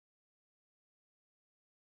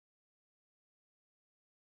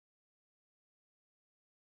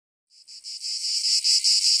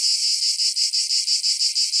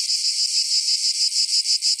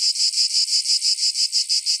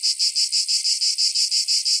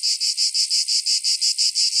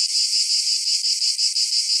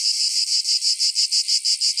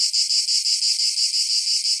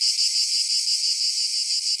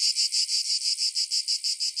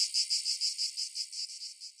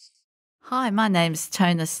Hi, my name's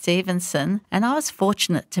Toner Stevenson, and I was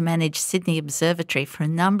fortunate to manage Sydney Observatory for a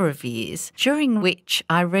number of years, during which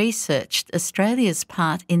I researched Australia's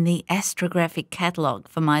part in the astrographic catalogue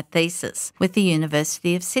for my thesis with the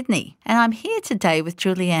University of Sydney. And I'm here today with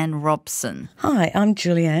Julianne Robson. Hi, I'm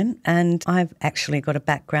Julianne, and I've actually got a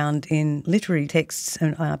background in literary texts,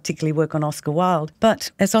 and I particularly work on Oscar Wilde.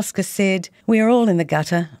 But as Oscar said, we are all in the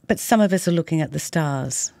gutter, but some of us are looking at the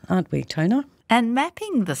stars, aren't we, Toner? And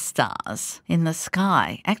mapping the stars in the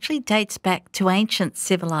sky actually dates back to ancient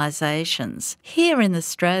civilisations. Here in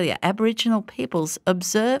Australia, Aboriginal peoples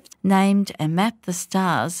observed, named and mapped the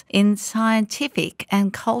stars in scientific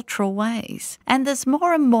and cultural ways. And there's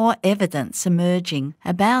more and more evidence emerging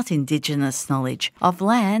about Indigenous knowledge of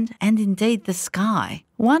land and indeed the sky.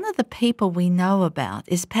 One of the people we know about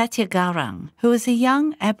is Patya Garang, who is a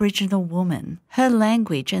young Aboriginal woman. Her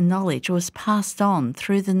language and knowledge was passed on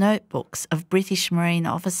through the notebooks of British Marine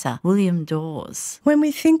officer William Dawes. When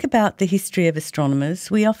we think about the history of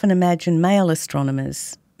astronomers, we often imagine male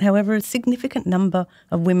astronomers. However, a significant number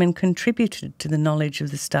of women contributed to the knowledge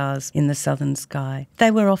of the stars in the southern sky.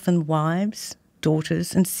 They were often wives,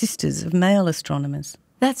 daughters and sisters of male astronomers.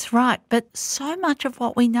 That's right, but so much of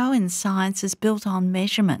what we know in science is built on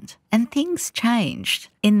measurement. And things changed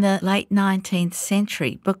in the late 19th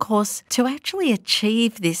century because to actually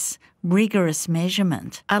achieve this rigorous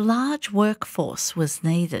measurement, a large workforce was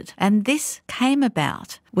needed. And this came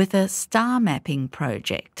about with a star mapping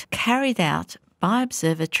project carried out by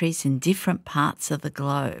observatories in different parts of the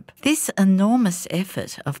globe. This enormous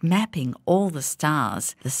effort of mapping all the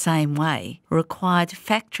stars the same way required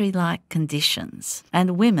factory-like conditions,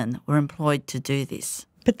 and women were employed to do this.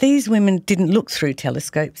 But these women didn't look through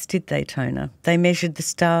telescopes, did they, Toner? They measured the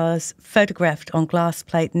stars, photographed on glass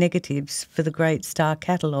plate negatives for the Great Star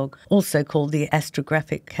Catalogue, also called the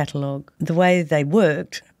Astrographic Catalogue. The way they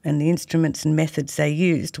worked and the instruments and methods they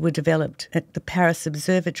used were developed at the Paris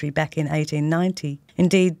Observatory back in 1890.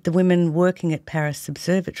 Indeed, the women working at Paris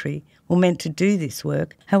Observatory were meant to do this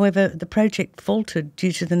work. However, the project faltered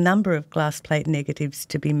due to the number of glass plate negatives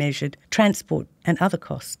to be measured, transport and other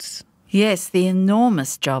costs. Yes, the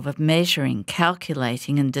enormous job of measuring,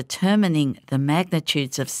 calculating and determining the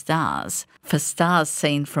magnitudes of stars for stars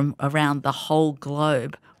seen from around the whole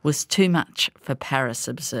globe was too much for Paris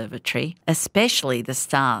Observatory, especially the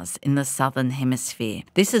stars in the southern hemisphere.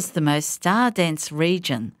 This is the most star-dense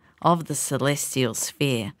region of the celestial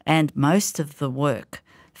sphere, and most of the work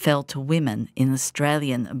fell to women in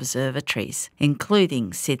Australian observatories,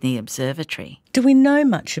 including Sydney Observatory. Do we know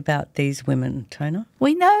much about these women, Toner?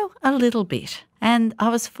 We know a little bit, and I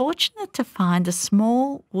was fortunate to find a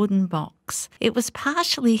small wooden box. It was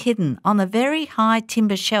partially hidden on a very high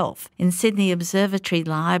timber shelf in Sydney Observatory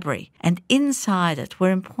Library, and inside it were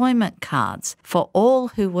employment cards for all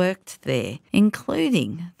who worked there,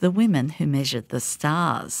 including the women who measured the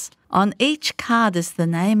stars. On each card is the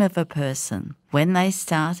name of a person, when they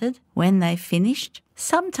started, when they finished,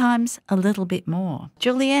 sometimes a little bit more.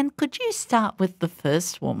 Julianne, could you start with the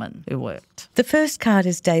first woman who worked? The first card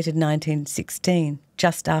is dated 1916,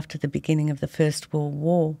 just after the beginning of the First World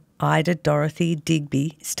War. Ida Dorothy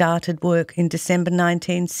Digby started work in December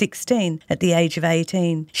 1916 at the age of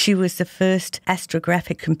 18. She was the first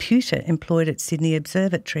astrographic computer employed at Sydney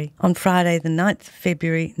Observatory. On Friday the 9th of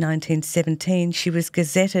February 1917, she was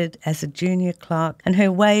gazetted as a junior clerk and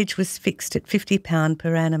her wage was fixed at £50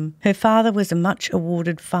 per annum. Her father was a much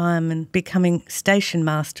awarded fireman, becoming station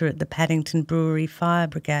master at the Paddington Brewery Fire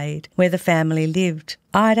Brigade, where the family lived.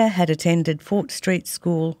 Ida had attended Fort Street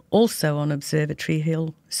School, also on Observatory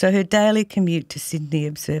Hill, so her daily commute to Sydney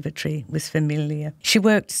Observatory was familiar. She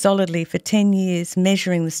worked solidly for 10 years,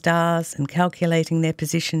 measuring the stars and calculating their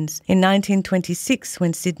positions. In 1926,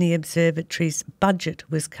 when Sydney Observatory's budget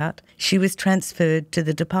was cut, she was transferred to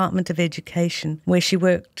the Department of Education, where she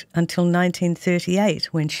worked until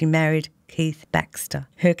 1938, when she married Keith Baxter.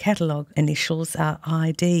 Her catalogue initials are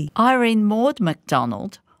ID. Irene Maud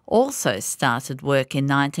MacDonald also started work in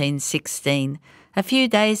 1916, a few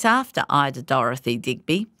days after Ida Dorothy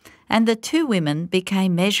Digby, and the two women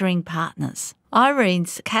became measuring partners.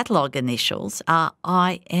 Irene's catalogue initials are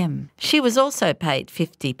IM. She was also paid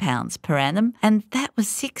 £50 per annum, and that was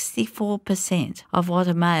 64% of what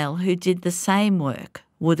a male who did the same work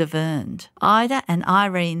would have earned. Ida and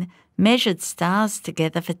Irene measured stars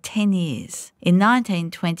together for 10 years. In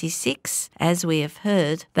 1926, as we have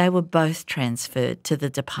heard, they were both transferred to the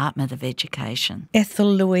Department of Education.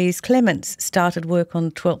 Ethel Louise Clements started work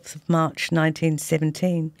on 12th of March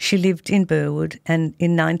 1917. She lived in Burwood, and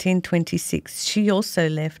in 1926 she also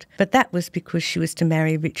left, but that was because she was to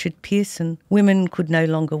marry Richard Pearson. Women could no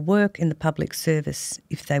longer work in the public service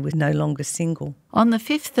if they were no longer single. On the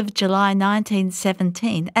 5th of July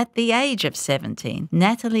 1917, at the age of 17,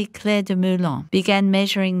 Nathalie Claire de Moulin began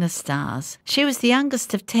measuring the stars. She was the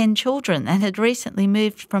youngest of 10 children and had recently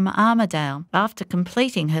moved from Armidale after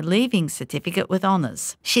completing her leaving certificate with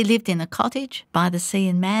honours. She lived in a cottage by the sea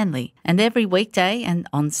in Manly, and every weekday and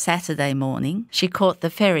on Saturday morning she caught the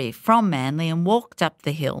ferry from Manly and walked up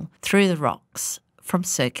the hill through the rocks from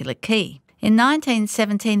Circular Quay. In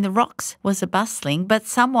 1917, the Rocks was a bustling but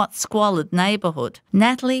somewhat squalid neighbourhood.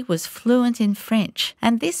 Nathalie was fluent in French,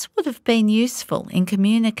 and this would have been useful in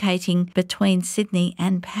communicating between Sydney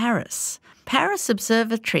and Paris. Paris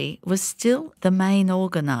Observatory was still the main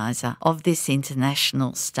organiser of this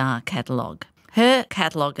international star catalogue. Her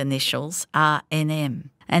catalogue initials are NM,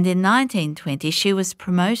 and in 1920 she was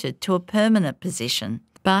promoted to a permanent position.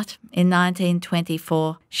 But in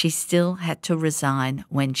 1924, she still had to resign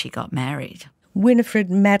when she got married.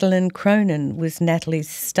 Winifred Madeline Cronin was Nathalie's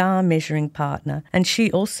star measuring partner, and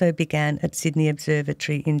she also began at Sydney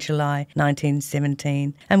Observatory in July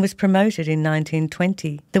 1917 and was promoted in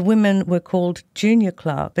 1920. The women were called junior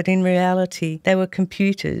clerk, but in reality they were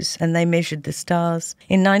computers and they measured the stars.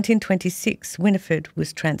 In 1926, Winifred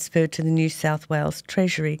was transferred to the New South Wales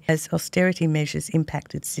Treasury as austerity measures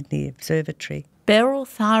impacted Sydney Observatory. Beryl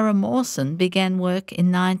Thyra Mawson began work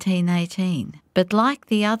in 1918, but like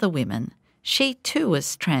the other women, she too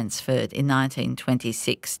was transferred in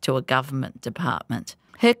 1926 to a government department.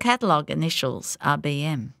 Her catalogue initials are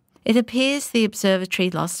BM. It appears the observatory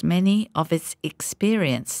lost many of its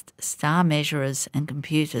experienced star measurers and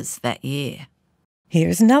computers that year. Here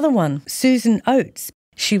is another one, Susan Oates.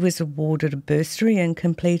 She was awarded a bursary and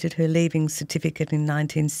completed her leaving certificate in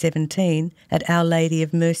 1917 at Our Lady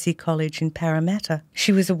of Mercy College in Parramatta.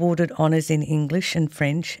 She was awarded honours in English and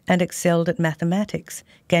French and excelled at mathematics,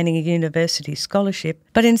 gaining a university scholarship,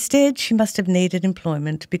 but instead she must have needed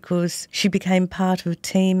employment because she became part of a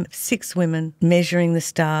team of 6 women measuring the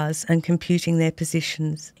stars and computing their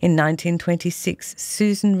positions. In 1926,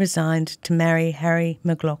 Susan resigned to marry Harry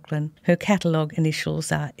McLaughlin. Her catalogue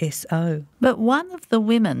initials are SO. But one of the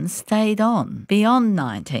women stayed on beyond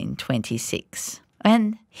 1926.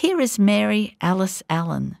 And here is Mary Alice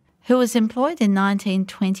Allen, who was employed in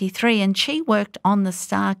 1923, and she worked on the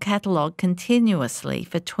star catalogue continuously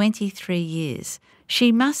for 23 years.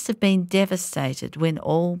 She must have been devastated when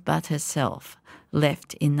all but herself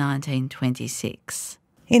left in 1926.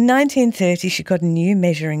 In 1930, she got a new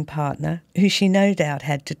measuring partner who she no doubt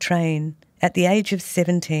had to train. At the age of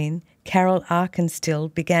 17, Carol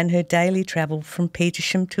Arkenstill began her daily travel from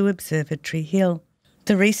Petersham to Observatory Hill.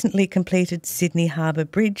 The recently completed Sydney Harbour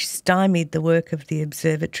Bridge stymied the work of the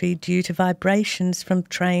observatory due to vibrations from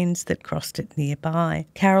trains that crossed it nearby.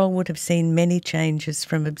 Carol would have seen many changes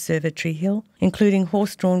from Observatory Hill, including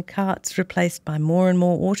horse-drawn carts replaced by more and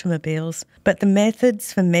more automobiles, but the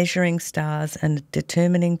methods for measuring stars and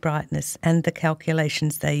determining brightness and the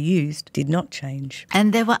calculations they used did not change.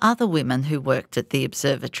 And there were other women who worked at the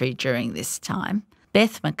observatory during this time.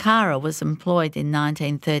 Beth McCara was employed in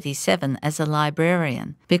 1937 as a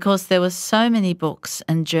librarian because there were so many books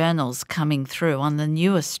and journals coming through on the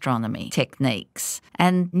new astronomy techniques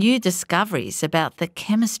and new discoveries about the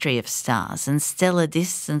chemistry of stars and stellar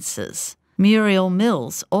distances. Muriel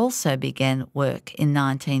Mills also began work in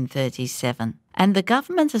 1937. And the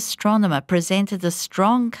government astronomer presented a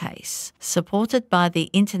strong case, supported by the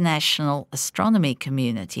international astronomy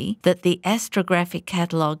community, that the astrographic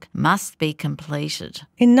catalogue must be completed.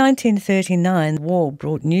 In 1939, the war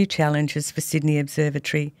brought new challenges for Sydney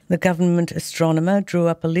Observatory. The government astronomer drew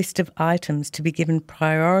up a list of items to be given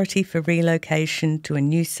priority for relocation to a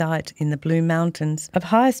new site in the Blue Mountains. Of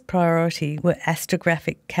highest priority were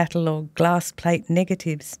astrographic catalogue glass plate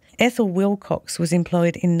negatives. Ethel Wilcox was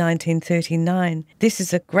employed in 1939. This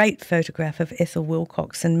is a great photograph of Ethel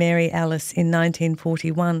Wilcox and Mary Alice in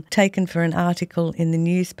 1941, taken for an article in the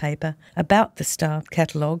newspaper about the star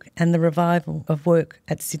catalogue and the revival of work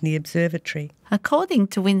at Sydney Observatory. According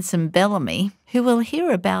to Winsome Bellamy, who we'll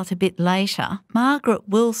hear about a bit later, Margaret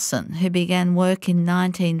Wilson, who began work in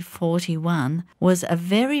 1941, was a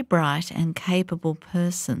very bright and capable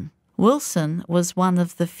person. Wilson was one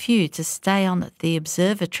of the few to stay on at the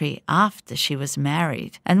observatory after she was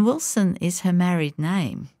married, and Wilson is her married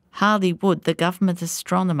name. Harley Wood, the government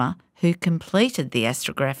astronomer who completed the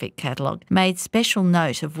astrographic catalogue, made special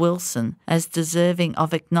note of Wilson as deserving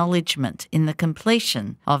of acknowledgement in the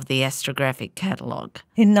completion of the astrographic catalogue.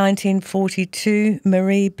 In 1942,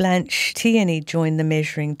 Marie Blanche Tierney joined the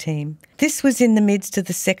measuring team. This was in the midst of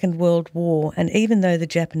the Second World War, and even though the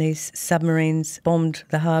Japanese submarines bombed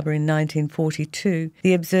the harbour in 1942,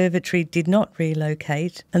 the observatory did not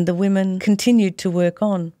relocate and the women continued to work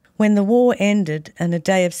on. When the war ended and a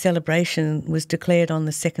day of celebration was declared on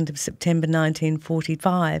the 2nd of September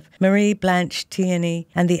 1945, Marie Blanche Tierney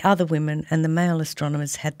and the other women and the male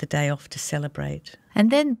astronomers had the day off to celebrate.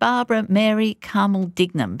 And then Barbara Mary Carmel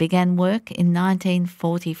Dignam began work in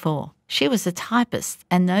 1944. She was a typist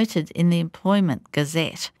and noted in the Employment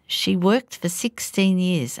Gazette. She worked for 16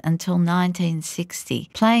 years until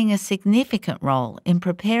 1960, playing a significant role in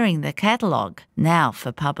preparing the catalogue, now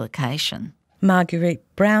for publication. Marguerite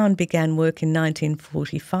Brown began work in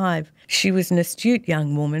 1945. She was an astute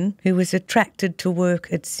young woman who was attracted to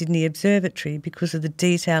work at Sydney Observatory because of the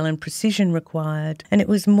detail and precision required, and it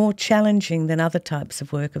was more challenging than other types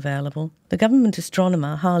of work available. The government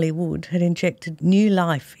astronomer, Harley Wood, had injected new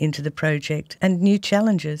life into the project and new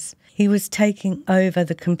challenges. He was taking over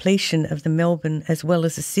the completion of the Melbourne as well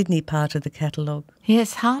as the Sydney part of the catalogue.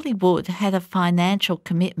 Yes, Harley Wood had a financial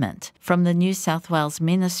commitment from the New South Wales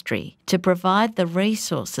Ministry to provide the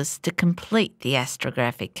resources to complete the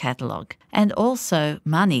astrographic catalogue, and also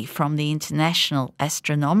money from the International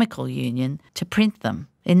Astronomical Union to print them.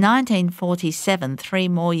 In 1947, 3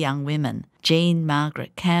 more young women, Jean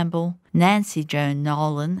Margaret Campbell, Nancy Joan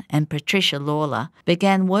Nolan and Patricia Lawler,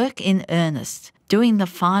 began work in earnest, doing the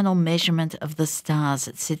final measurement of the stars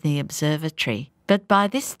at Sydney Observatory. But by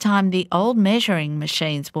this time the old measuring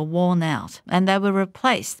machines were worn out and they were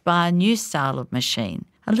replaced by a new style of machine,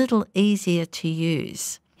 a little easier to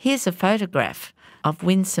use. Here's a photograph of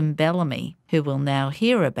Winsome Bellamy, who we'll now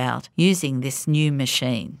hear about using this new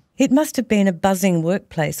machine. It must have been a buzzing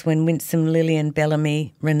workplace when Winsome Lillian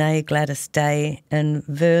Bellamy, Renee Gladys Day and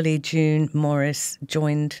Verlie June Morris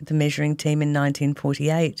joined the measuring team in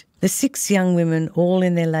 1948. The 6 young women, all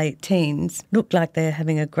in their late teens, looked like they were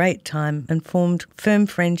having a great time and formed firm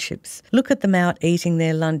friendships. Look at them out eating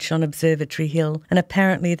their lunch on Observatory Hill, and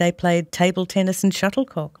apparently they played table tennis and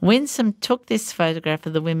shuttlecock. Winsome took this photograph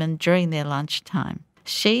of the women during their lunchtime.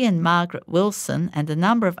 She and Margaret Wilson and a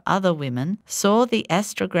number of other women saw the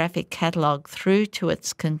astrographic catalogue through to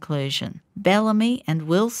its conclusion. Bellamy and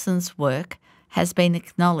Wilson's work has been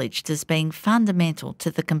acknowledged as being fundamental to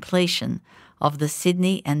the completion of the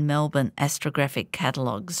Sydney and Melbourne astrographic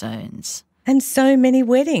catalogue zones. And so many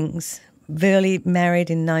weddings. Verlie married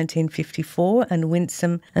in 1954 and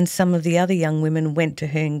Winsome and some of the other young women went to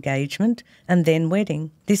her engagement and then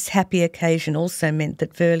wedding. This happy occasion also meant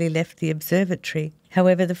that Verlie left the observatory.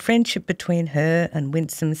 However, the friendship between her and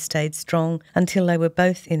Winsome stayed strong until they were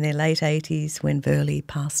both in their late 80s when Verlie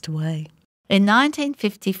passed away. In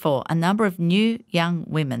 1954, a number of new young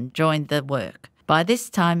women joined the work. By this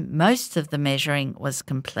time, most of the measuring was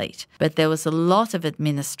complete, but there was a lot of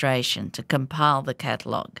administration to compile the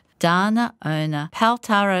catalogue. Dana Ona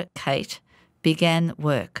Paltara Kate began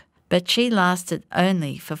work, but she lasted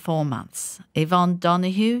only for 4 months. Yvonne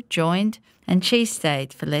Donoghue joined, and she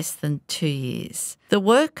stayed for less than 2 years. The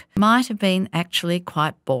work might have been actually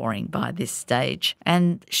quite boring by this stage,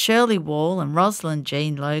 and Shirley Wall and Rosalind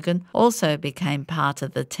Jean Logan also became part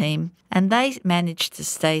of the team, and they managed to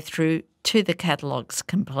stay through to the catalogue's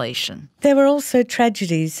completion. There were also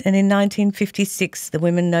tragedies, and in 1956 the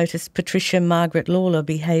women noticed Patricia Margaret Lawler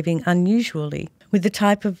behaving unusually. With the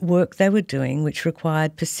type of work they were doing, which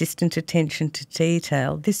required persistent attention to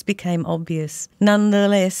detail, this became obvious.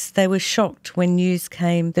 Nonetheless, they were shocked when news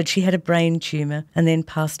came that she had a brain tumour and then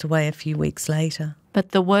passed away a few weeks later.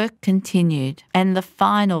 But the work continued, and the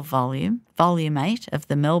final volume, Volume 8 of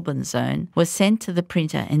the Melbourne Zone, was sent to the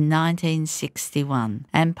printer in 1961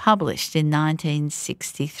 and published in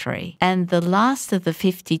 1963. And the last of the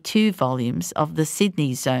 52 volumes of the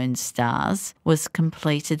Sydney Zone stars was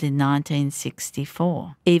completed in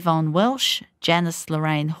 1964. Yvonne Welsh, Janice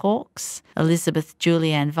Lorraine Hawkes, Elizabeth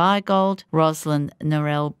Julianne Vigold, Rosalind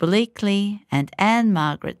Norell Bleakley and Anne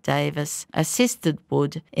Margaret Davis assisted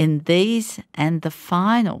Wood in these and the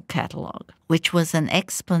final catalogue, which was an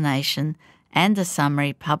explanation and a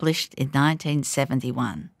summary published in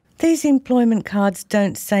 1971. These employment cards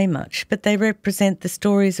don't say much, but they represent the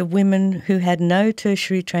stories of women who had no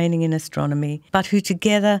tertiary training in astronomy, but who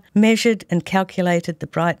together measured and calculated the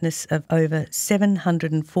brightness of over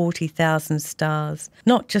 740,000 stars,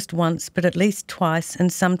 not just once, but at least twice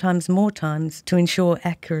and sometimes more times to ensure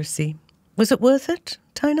accuracy. Was it worth it,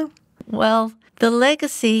 Toner? Well, the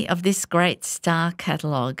legacy of this great star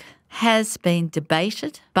catalogue has been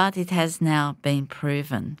debated, but it has now been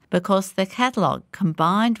proven because the catalogue,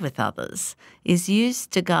 combined with others, is used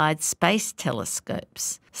to guide space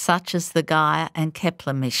telescopes, such as the Gaia and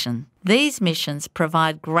Kepler mission. These missions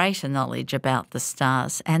provide greater knowledge about the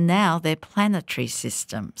stars and now their planetary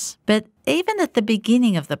systems. But even at the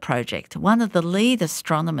beginning of the project, one of the lead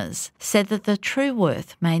astronomers said that the true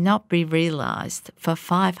worth may not be realised for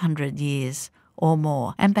 500 years or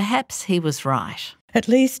more, and perhaps he was right. At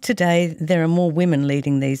least today there are more women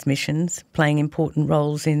leading these missions, playing important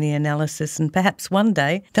roles in the analysis, and perhaps one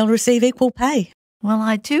day they'll receive equal pay. Well,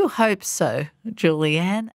 I do hope so,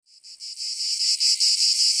 Julianne.